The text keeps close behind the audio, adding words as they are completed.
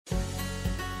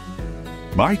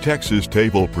My Texas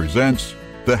Table presents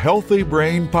the Healthy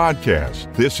Brain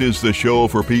Podcast. This is the show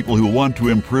for people who want to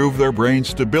improve their brain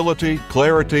stability,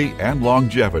 clarity, and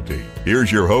longevity.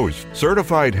 Here's your host,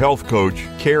 certified health coach,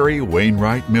 Carrie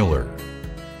Wainwright Miller.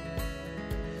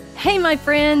 Hey, my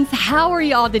friends, how are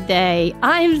y'all today?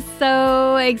 I'm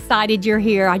so excited you're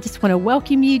here. I just want to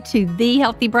welcome you to the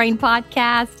Healthy Brain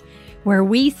Podcast, where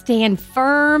we stand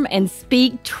firm and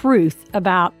speak truth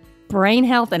about brain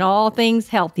health and all things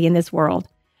healthy in this world.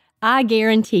 I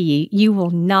guarantee you, you will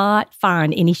not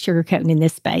find any sugarcoating in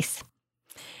this space.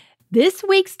 This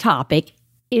week's topic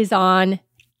is on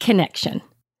connection.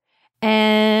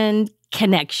 And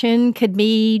connection could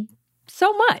be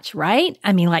so much, right?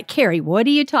 I mean, like, Carrie, what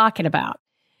are you talking about?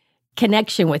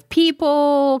 Connection with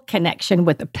people, connection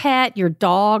with a pet, your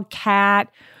dog, cat,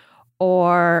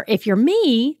 or if you're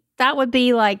me, that would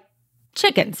be like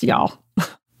chickens, y'all.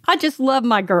 I just love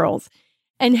my girls.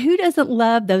 And who doesn't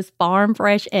love those farm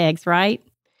fresh eggs, right?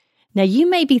 Now, you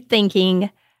may be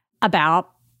thinking about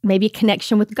maybe a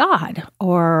connection with God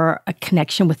or a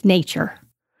connection with nature,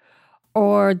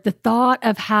 or the thought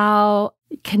of how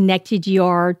connected you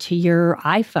are to your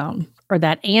iPhone or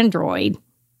that Android,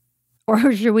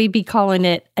 or should we be calling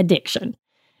it addiction?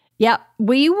 Yep,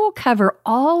 we will cover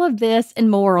all of this and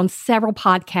more on several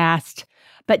podcasts.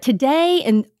 But today,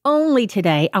 and only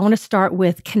today, I want to start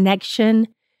with connection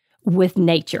with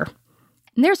nature.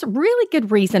 And there's a really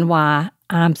good reason why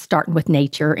I'm starting with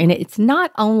nature. And it's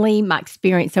not only my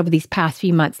experience over these past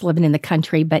few months living in the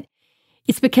country, but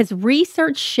it's because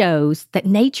research shows that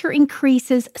nature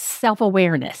increases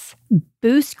self-awareness,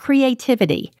 boosts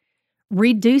creativity,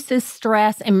 reduces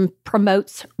stress, and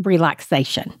promotes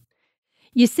relaxation.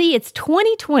 You see, it's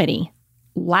 2020,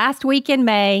 last week in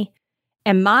May,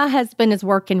 and my husband is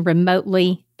working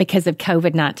remotely because of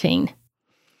COVID-19.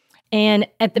 And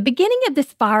at the beginning of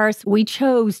this virus, we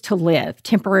chose to live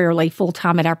temporarily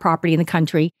full-time at our property in the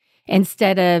country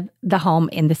instead of the home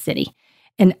in the city.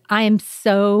 And I am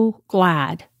so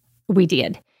glad we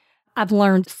did. I've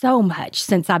learned so much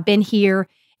since I've been here,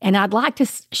 and I'd like to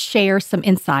share some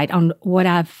insight on what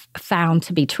I've found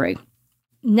to be true.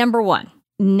 Number one,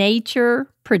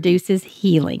 nature produces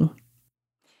healing.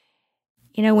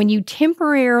 You know, when you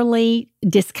temporarily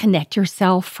disconnect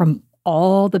yourself from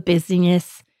all the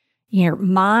busyness, your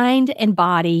mind and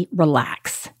body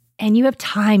relax, and you have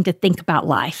time to think about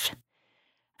life.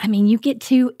 I mean, you get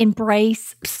to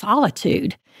embrace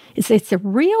solitude. It's a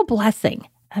real blessing.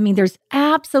 I mean, there's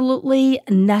absolutely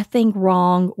nothing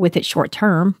wrong with it short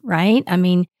term, right? I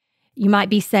mean, you might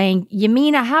be saying, you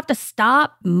mean I have to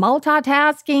stop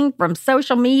multitasking from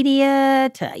social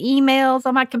media to emails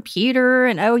on my computer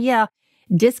and, oh yeah,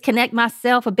 disconnect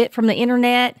myself a bit from the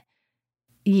internet?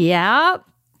 Yeah,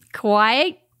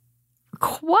 quiet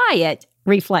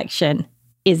reflection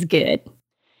is good.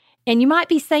 And you might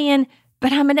be saying,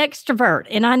 but I'm an extrovert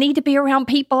and I need to be around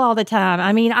people all the time.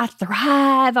 I mean, I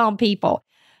thrive on people.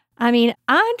 I mean,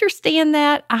 I understand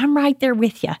that. I'm right there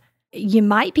with you. You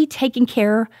might be taking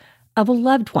care of a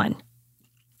loved one,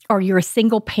 or you're a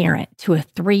single parent to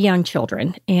 3 young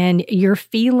children and you're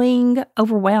feeling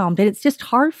overwhelmed and it's just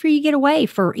hard for you to get away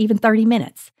for even 30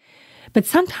 minutes. But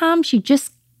sometimes you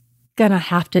just gonna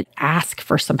have to ask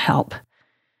for some help.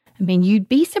 I mean, you'd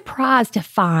be surprised to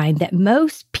find that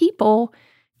most people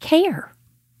care.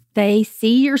 They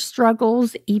see your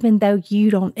struggles even though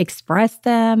you don't express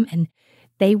them, and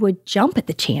they would jump at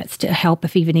the chance to help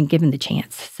if even given the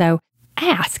chance. So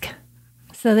ask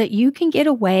so that you can get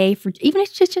away for, even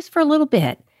if it's just for a little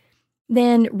bit.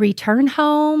 Then return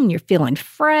home, you're feeling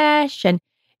fresh, and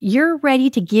you're ready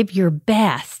to give your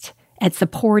best at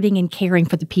supporting and caring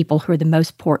for the people who are the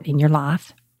most important in your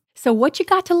life. So what you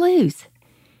got to lose?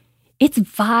 It's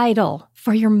vital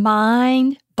for your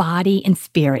mind, body, and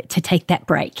spirit to take that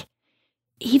break.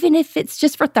 Even if it's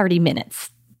just for 30 minutes.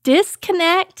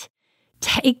 Disconnect,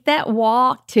 take that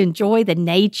walk to enjoy the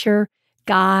nature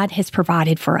God has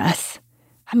provided for us.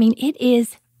 I mean, it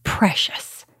is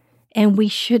precious, and we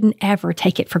shouldn't ever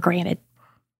take it for granted.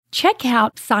 Check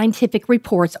out Scientific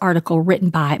Reports article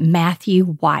written by Matthew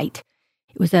White.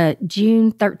 It was a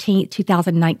June 13th,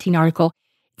 2019 article.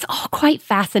 It's all quite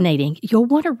fascinating. You'll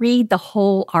want to read the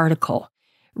whole article.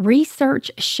 Research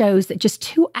shows that just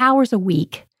 2 hours a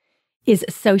week is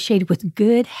associated with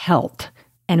good health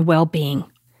and well-being.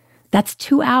 That's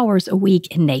 2 hours a week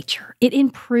in nature. It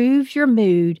improves your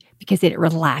mood because it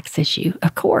relaxes you,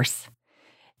 of course.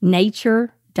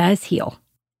 Nature does heal.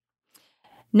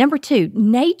 Number 2,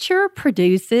 nature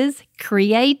produces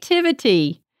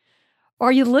creativity.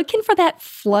 Are you looking for that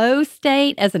flow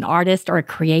state as an artist or a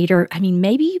creator? I mean,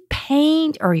 maybe you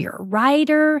paint or you're a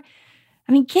writer.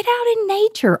 I mean, get out in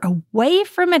nature, away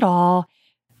from it all.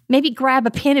 Maybe grab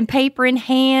a pen and paper in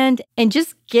hand and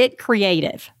just get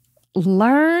creative.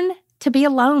 Learn to be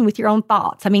alone with your own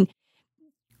thoughts. I mean,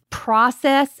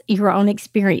 process your own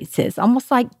experiences, almost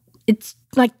like it's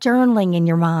like journaling in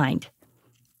your mind.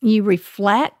 You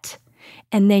reflect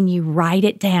and then you write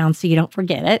it down so you don't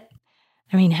forget it.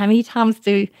 I mean, how many times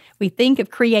do we think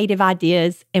of creative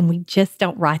ideas and we just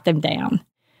don't write them down?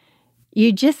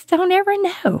 You just don't ever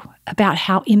know about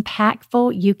how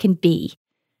impactful you can be.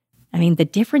 I mean, the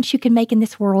difference you can make in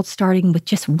this world starting with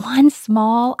just one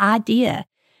small idea.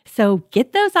 So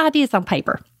get those ideas on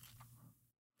paper.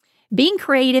 Being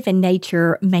creative in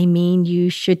nature may mean you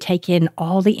should take in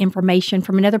all the information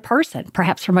from another person,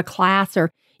 perhaps from a class,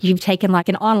 or you've taken like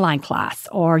an online class,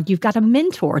 or you've got a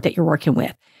mentor that you're working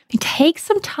with. And take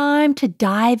some time to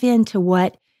dive into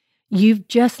what you've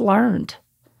just learned.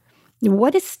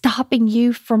 What is stopping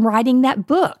you from writing that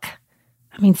book?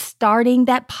 I mean, starting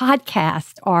that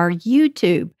podcast or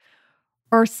YouTube,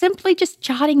 or simply just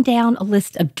jotting down a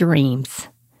list of dreams.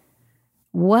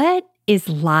 What is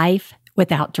life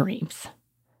without dreams?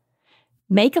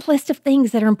 Make a list of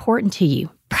things that are important to you,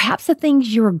 perhaps the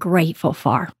things you're grateful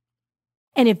for.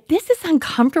 And if this is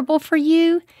uncomfortable for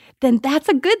you, then that's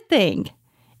a good thing.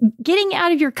 Getting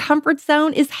out of your comfort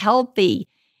zone is healthy.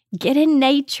 Get in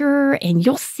nature and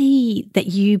you'll see that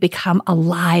you become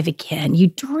alive again. You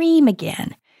dream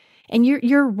again. And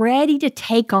you're ready to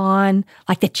take on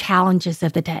like the challenges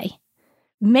of the day.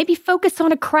 Maybe focus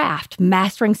on a craft,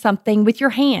 mastering something with your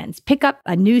hands. Pick up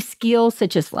a new skill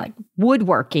such as like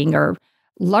woodworking or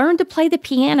learn to play the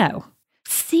piano.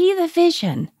 See the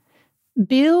vision.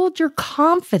 Build your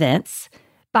confidence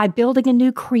by building a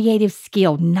new creative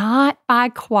skill, not by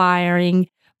acquiring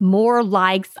more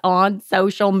likes on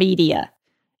social media.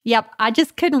 Yep, I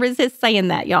just couldn't resist saying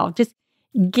that, y'all. Just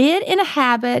get in a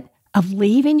habit of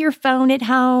leaving your phone at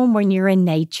home when you're in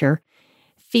nature.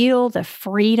 Feel the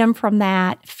freedom from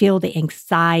that. Feel the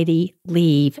anxiety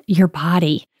leave your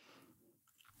body.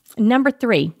 Number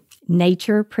 3,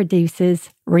 nature produces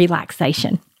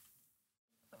relaxation.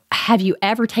 Have you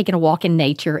ever taken a walk in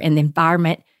nature and the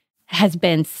environment has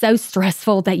been so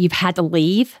stressful that you've had to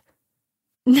leave?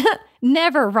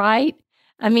 Never, right?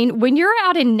 I mean, when you're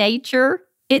out in nature,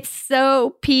 it's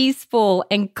so peaceful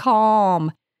and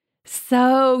calm.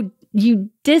 So you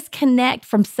disconnect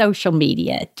from social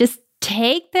media. Just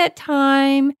take that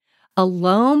time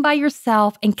alone by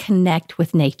yourself and connect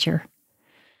with nature.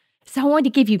 So I wanted to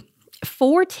give you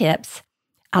 4 tips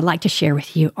I'd like to share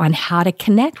with you on how to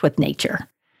connect with nature.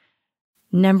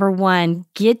 Number 1,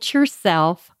 get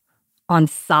yourself on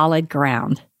solid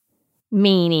ground,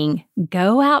 meaning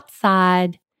go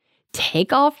outside,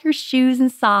 take off your shoes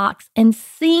and socks, and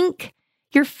sink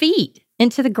your feet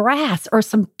into the grass or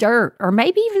some dirt or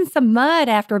maybe even some mud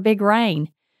after a big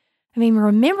rain. I mean,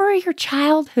 remember your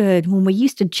childhood when we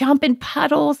used to jump in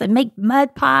puddles and make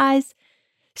mud pies?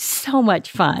 So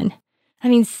much fun. I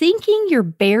mean, sinking your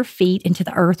bare feet into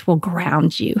the earth will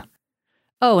ground you.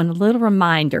 Oh, and a little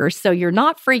reminder, so you're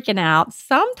not freaking out.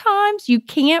 Sometimes you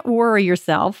can't worry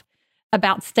yourself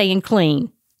about staying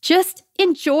clean. Just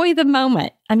enjoy the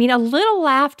moment. I mean, a little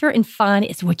laughter and fun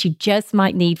is what you just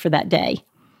might need for that day.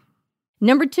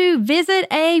 Number 2, visit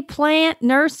a plant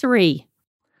nursery.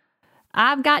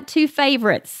 I've got 2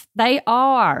 favorites. They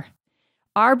are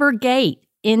Arbor Gate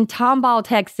in Tomball,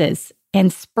 Texas,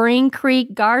 and Spring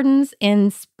Creek Gardens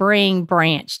in Spring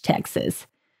Branch, Texas.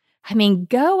 I mean,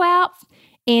 go out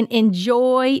and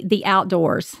enjoy the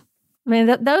outdoors. I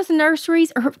mean, those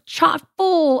nurseries are chock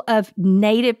full of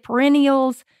native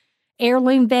perennials,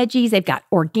 heirloom veggies. They've got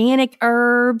organic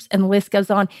herbs, and the list goes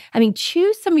on. I mean,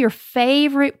 choose some of your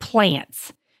favorite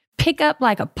plants. Pick up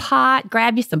like a pot,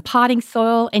 grab you some potting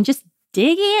soil, and just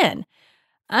dig in.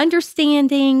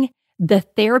 Understanding the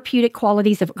therapeutic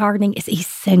qualities of gardening is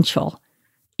essential.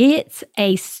 It's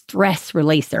a stress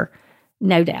releaser,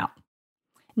 no doubt.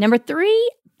 Number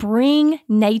 3, bring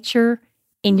nature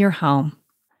in your home.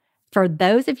 For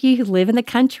those of you who live in the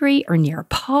country or near a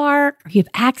park, or you have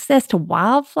access to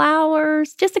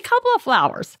wildflowers, just a couple of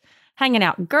flowers hanging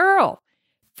out. Girl,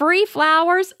 free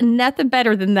flowers, nothing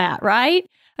better than that, right?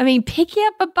 I mean, pick you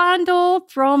up a bundle,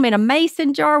 throw them in a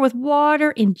mason jar with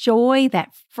water, enjoy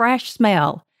that fresh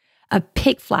smell of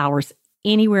picked flowers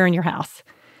anywhere in your house.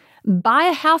 Buy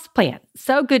a houseplant,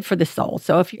 so good for the soul.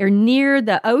 So if you're near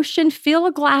the ocean, fill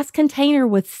a glass container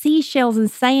with seashells and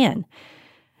sand.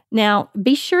 Now,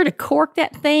 be sure to cork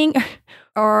that thing,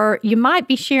 or you might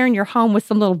be sharing your home with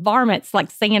some little varmints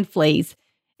like sand fleas.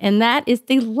 And that is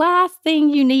the last thing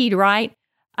you need, right?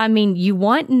 I mean, you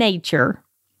want nature,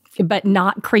 but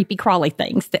not creepy crawly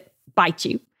things that bite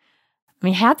you. I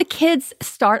mean, have the kids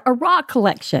start a rock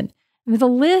collection. I mean, the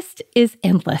list is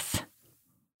endless.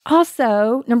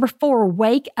 Also, number 4,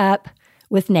 wake up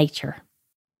with nature.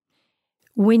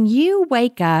 When you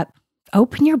wake up,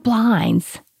 open your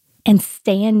blinds and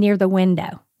stand near the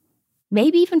window.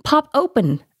 Maybe even pop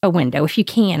open a window if you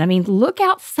can. I mean, look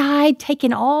outside, take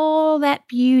in all that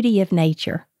beauty of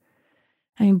nature.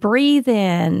 I mean, breathe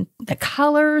in the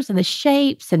colors and the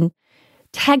shapes and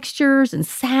textures and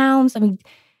sounds. I mean,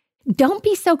 don't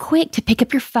be so quick to pick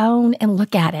up your phone and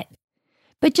look at it,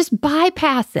 but just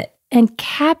bypass it and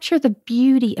capture the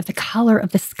beauty of the color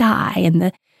of the sky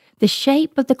and the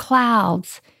shape of the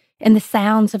clouds and the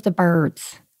sounds of the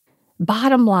birds.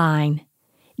 Bottom line,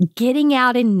 getting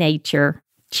out in nature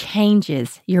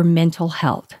changes your mental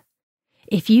health.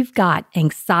 If you've got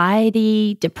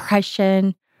anxiety,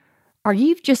 depression, or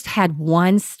you've just had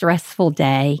one stressful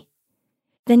day,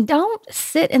 then don't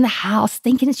sit in the house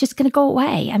thinking it's just going to go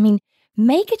away. I mean,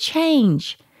 make a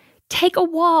change. Take a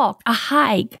walk, a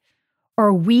hike, or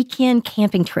a weekend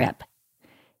camping trip.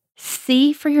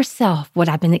 See for yourself what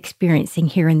I've been experiencing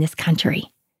here in this country.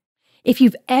 If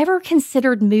you've ever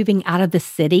considered moving out of the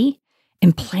city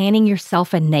and planting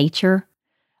yourself in nature,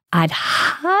 I'd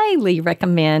highly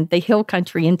recommend the Hill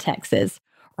Country in Texas,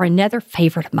 or another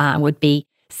favorite of mine would be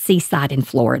Seaside in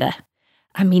Florida.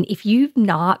 I mean, if you've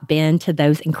not been to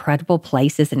those incredible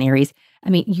places and areas, I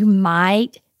mean, you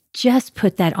might just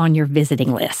put that on your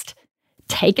visiting list.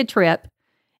 Take a trip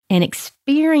and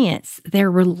experience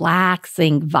their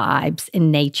relaxing vibes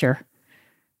in nature.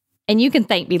 And you can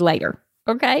thank me later,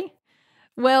 okay?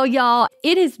 Well, y'all,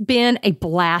 it has been a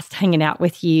blast hanging out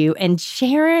with you and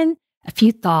sharing a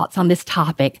few thoughts on this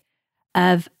topic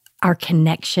of our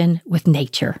connection with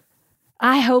nature.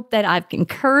 I hope that I've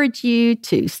encouraged you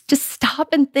to just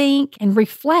stop and think and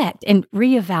reflect and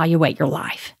reevaluate your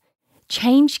life.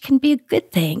 Change can be a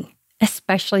good thing,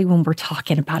 especially when we're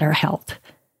talking about our health.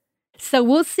 So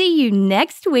we'll see you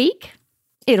next week.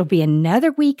 It'll be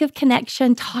another week of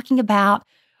connection, talking about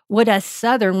what us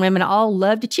Southern women all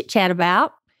love to chit-chat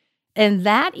about, and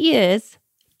that is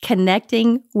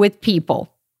connecting with people.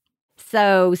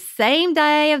 So same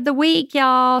day of the week,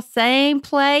 y'all, same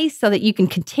place, so that you can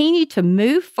continue to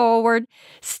move forward,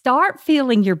 start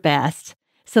feeling your best,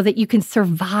 so that you can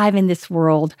survive in this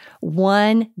world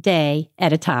one day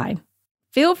at a time.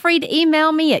 Feel free to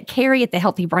email me at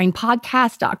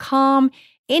Carrie@thehealthybrainpodcast.com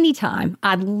anytime.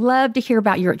 I'd love to hear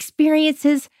about your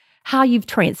experiences, how you've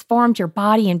transformed your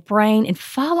body and brain, and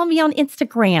follow me on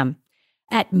Instagram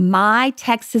at My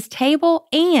Texas Table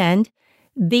and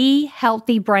The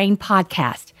Healthy Brain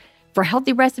Podcast for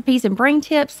healthy recipes and brain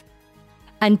tips.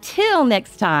 Until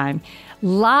next time,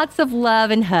 lots of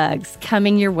love and hugs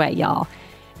coming your way, y'all.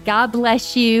 God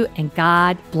bless you and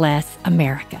God bless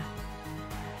America.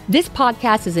 This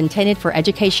podcast is intended for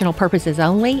educational purposes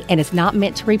only and is not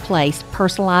meant to replace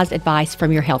personalized advice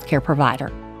from your healthcare provider.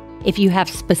 If you have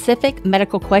specific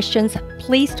medical questions,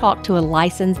 please talk to a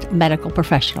licensed medical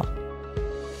professional.